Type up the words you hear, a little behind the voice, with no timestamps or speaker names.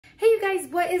guys,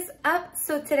 what is up?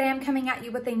 So today I'm coming at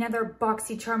you with another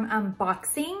Boxycharm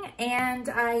unboxing, and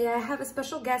I have a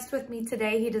special guest with me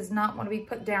today. He does not want to be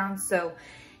put down, so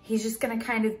he's just gonna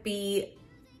kind of be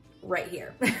right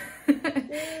here.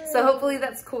 So hopefully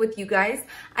that's cool with you guys.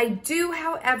 I do,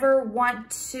 however,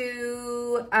 want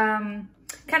to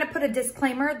kind of put a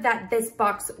disclaimer that this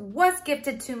box was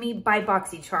gifted to me by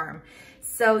Boxycharm.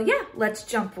 So yeah, let's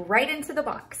jump right into the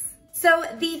box. So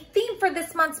the theme for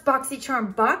this month's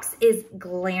Boxycharm box is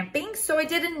glamping. So I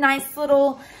did a nice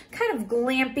little kind of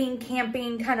glamping,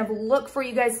 camping kind of look for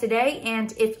you guys today.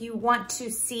 And if you want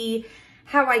to see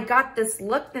how I got this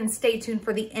look, then stay tuned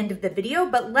for the end of the video.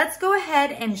 But let's go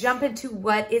ahead and jump into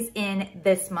what is in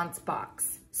this month's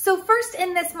box. So first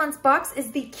in this month's box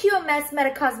is the QMS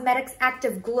Medicosmetics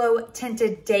Active Glow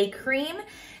Tinted Day Cream.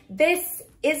 This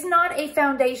is not a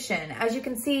foundation. As you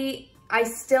can see, I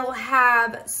still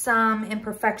have some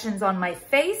imperfections on my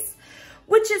face,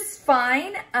 which is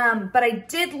fine, but I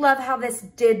did love how this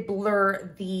did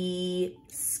blur the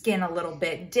skin a little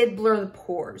bit, did blur the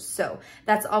pores, so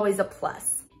that's always a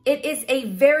plus. It is a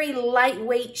very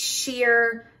lightweight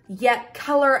sheer, yet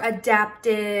color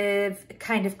adaptive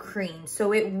kind of cream,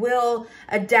 so it will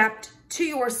adapt to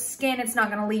your skin. It's not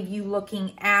gonna leave you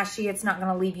looking ashy, it's not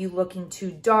gonna leave you looking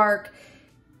too dark.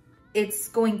 It's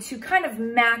going to kind of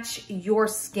match your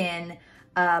skin,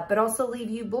 but also leave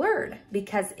you blurred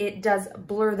because it does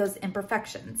blur those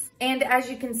imperfections. And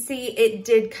as you can see, it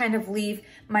did kind of leave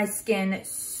my skin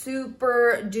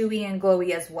super dewy and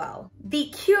glowy as well.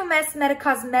 The QMS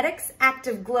Medicosmetics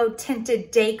Active Glow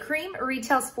Tinted Day Cream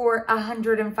retails for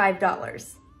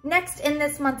 $105. Next in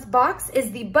this month's box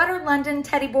is the Butter London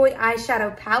Teddy Boy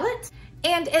Eyeshadow Palette.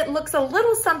 And it looks a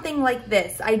little something like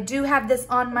this. I do have this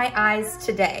on my eyes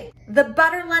today. The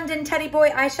Butter London Teddy Boy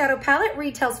Eyeshadow Palette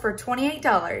retails for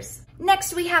 $28.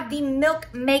 Next, we have the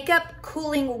Milk Makeup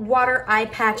Cooling Water Eye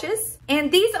Patches.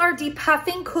 And these are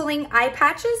depuffing cooling eye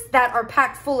patches that are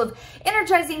packed full of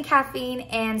energizing caffeine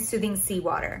and soothing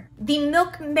seawater. The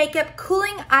Milk Makeup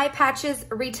Cooling Eye Patches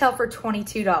retail for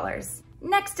 $22.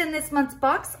 Next in this month's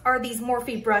box are these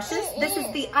Morphe brushes. This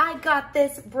is the I Got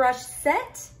This brush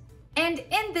set. And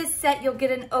in this set, you'll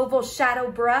get an oval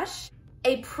shadow brush,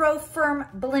 a Pro Firm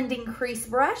blending crease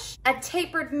brush, a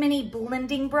tapered mini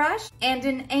blending brush, and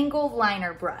an angle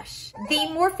liner brush. The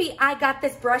Morphe I Got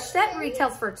This brush set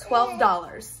retails for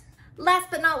 $12. Last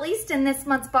but not least, in this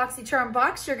month's Boxycharm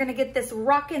box, you're gonna get this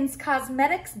Rockins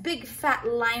Cosmetics Big Fat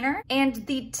Liner, and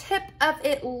the tip of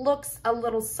it looks a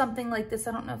little something like this.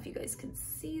 I don't know if you guys can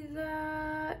see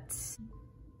that.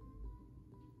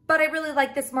 But I really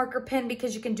like this marker pen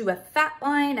because you can do a fat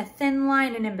line, a thin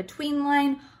line, an in-between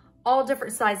line, all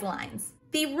different size lines.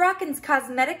 The Rockins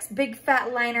Cosmetics Big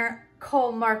Fat Liner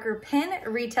Kohl marker pen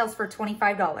retails for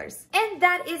 $25. And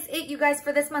that is it, you guys,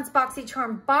 for this month's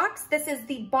Boxycharm box. This is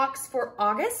the box for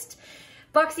August.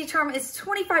 Boxycharm is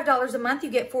 $25 a month. You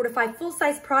get 4 to 5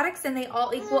 full-size products, and they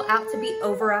all equal out to be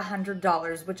over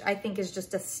 $100, which I think is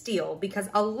just a steal because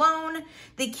alone,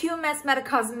 the QMS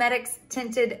Medicosmetics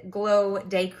Tinted Glow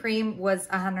Day Cream was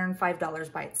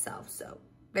 $105 by itself. So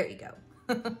there you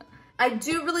go. I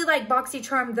do really like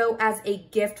Boxycharm though as a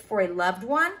gift for a loved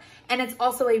one, and it's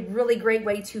also a really great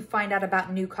way to find out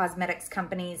about new cosmetics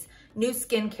companies, new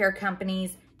skincare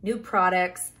companies, new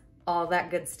products, all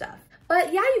that good stuff.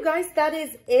 But yeah, you guys, that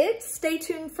is it. Stay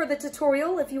tuned for the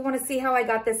tutorial if you want to see how I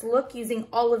got this look using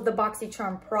all of the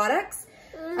Boxycharm products.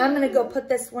 I'm going to go put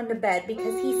this one to bed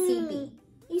because he's sleepy.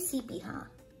 You sleepy, huh?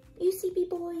 You sleepy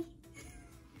boy?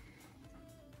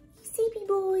 You sleepy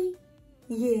boy?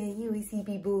 Yeah, you a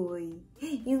sleepy boy.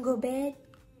 You can go to bed?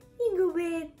 You can go to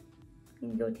bed? You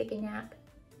can go take a nap?